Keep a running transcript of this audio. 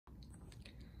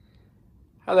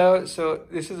Hello, so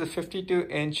this is a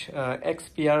 52-inch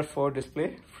XBR4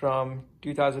 display from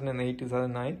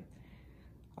 2008-2009.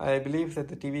 I believe that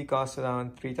the TV cost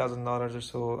around $3,000 or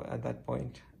so at that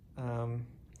point.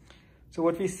 So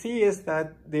what we see is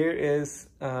that there is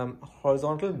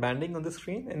horizontal banding on the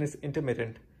screen and it's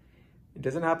intermittent. It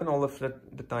doesn't happen all of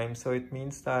the time, so it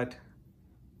means that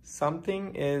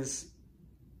something is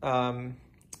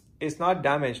not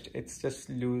damaged, it's just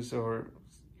loose or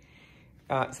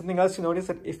something else to notice,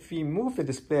 that if we move the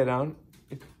display around,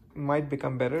 it might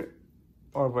become better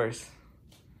or worse,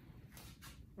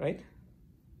 right?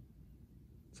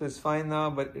 So it's fine now,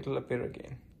 but it'll appear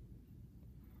again.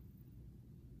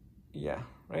 Yeah,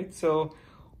 right? So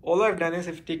all I've done is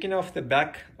I've taken off the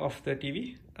back of the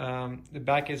TV. The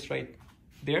back is right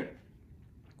there.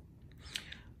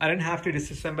 I don't have to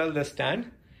disassemble the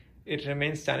stand. It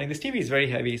remains standing. This TV is very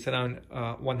heavy. It's around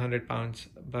 100 pounds,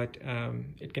 but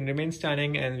it can remain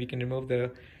standing, and we can remove the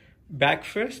back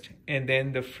first, and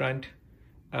then the front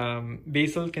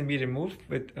bezel can be removed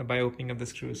by opening up the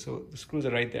screws. So the screws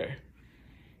are right there.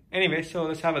 Anyway, so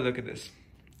let's have a look at this.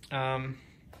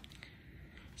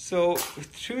 So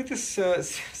through this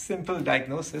simple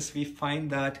diagnosis, we find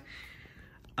that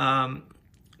there are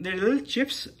little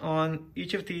chips on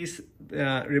each of these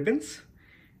ribbons,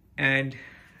 and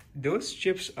those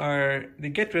chips they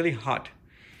get really hot.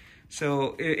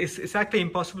 So it's actually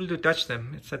impossible to touch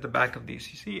them. It's at the back of these.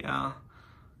 You see,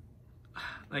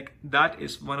 like that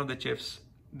is one of the chips.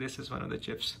 This is one of the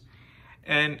chips.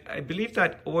 And I believe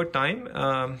that over time,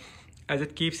 as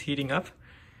it keeps heating up,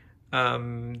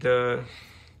 the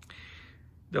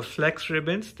flex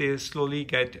ribbons, they slowly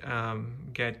they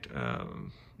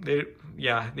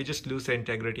just lose their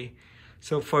integrity.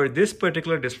 So for this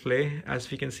particular display, as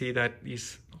we can see that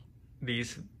these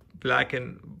black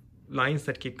and lines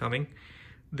that keep coming,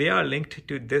 they are linked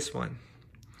to this one.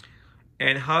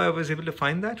 And how I was able to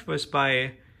find that was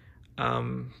by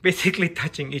basically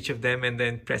touching each of them and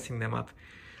then pressing them up.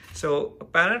 So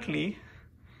apparently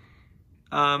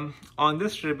on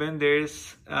this ribbon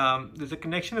there's a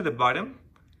connection at the bottom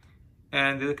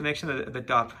and there's a connection at the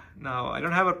top. Now I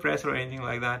don't have a press or anything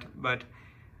like that, but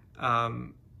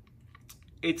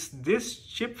it's this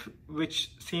chip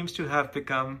which seems to have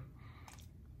become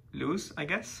loose, I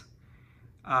guess.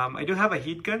 I do have a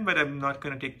heat gun, but I'm not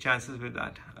going to take chances with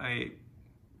that. I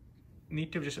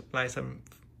need to just apply some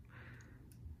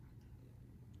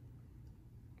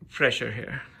pressure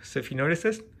here. So if you notice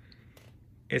this,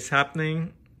 it's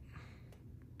happening.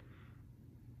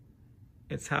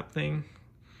 It's happening.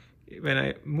 When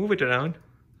I move it around,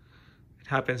 it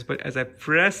happens, but as I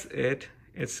press it,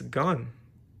 it's gone.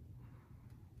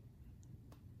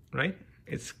 Right?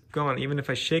 It's gone. Even if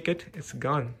I shake it, it's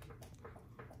gone.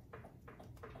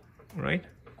 Right?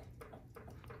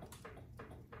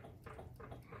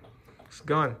 It's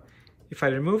gone. If I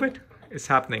remove it, it's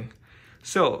happening.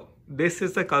 So this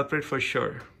is the culprit for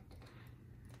sure.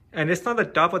 And it's not the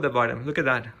top or the bottom. Look at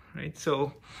that, right?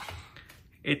 So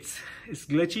it's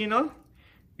glitchy and all.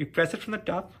 You press it from the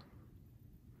top.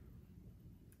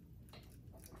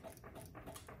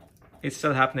 It's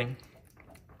still happening.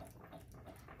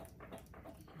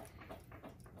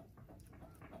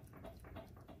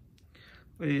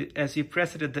 As you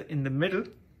press it in the middle,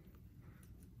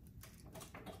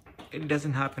 it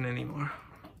doesn't happen anymore.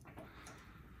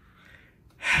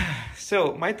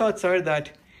 So my thoughts are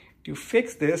that to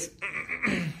fix this,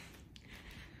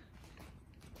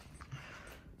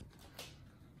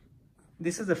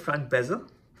 this is the front bezel.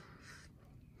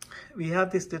 We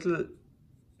have these little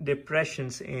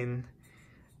depressions in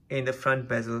the front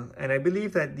bezel, and I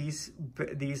believe that these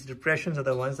depressions are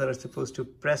the ones that are supposed to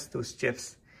press those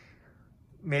chips.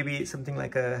 Maybe something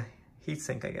like a heat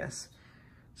sink, I guess.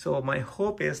 So my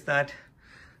hope is that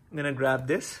I'm gonna grab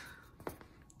this.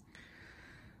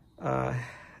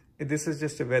 This is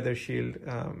just a weather shield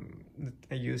that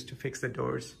I use to fix the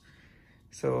doors.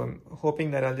 So I'm hoping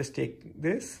that I'll just take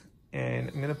this and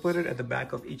I'm gonna put it at the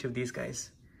back of each of these guys,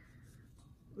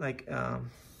 like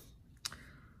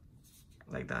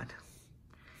that.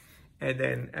 And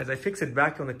then as I fix it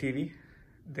back on the TV,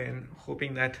 then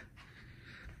hoping that,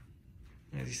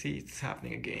 as you see, it's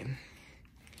happening again.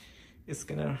 It's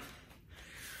gonna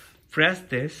press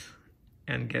this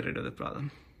and get rid of the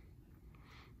problem.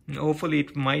 And hopefully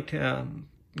it might,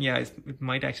 it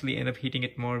might actually end up heating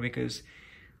it more, because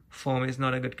foam is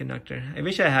not a good conductor. I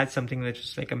wish I had something that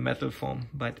was like a metal foam,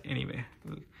 but anyway,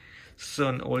 it's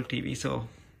an old TV, so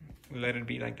we'll let it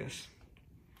be like this.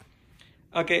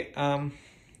 Okay,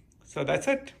 so that's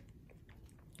it.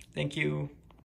 Thank you.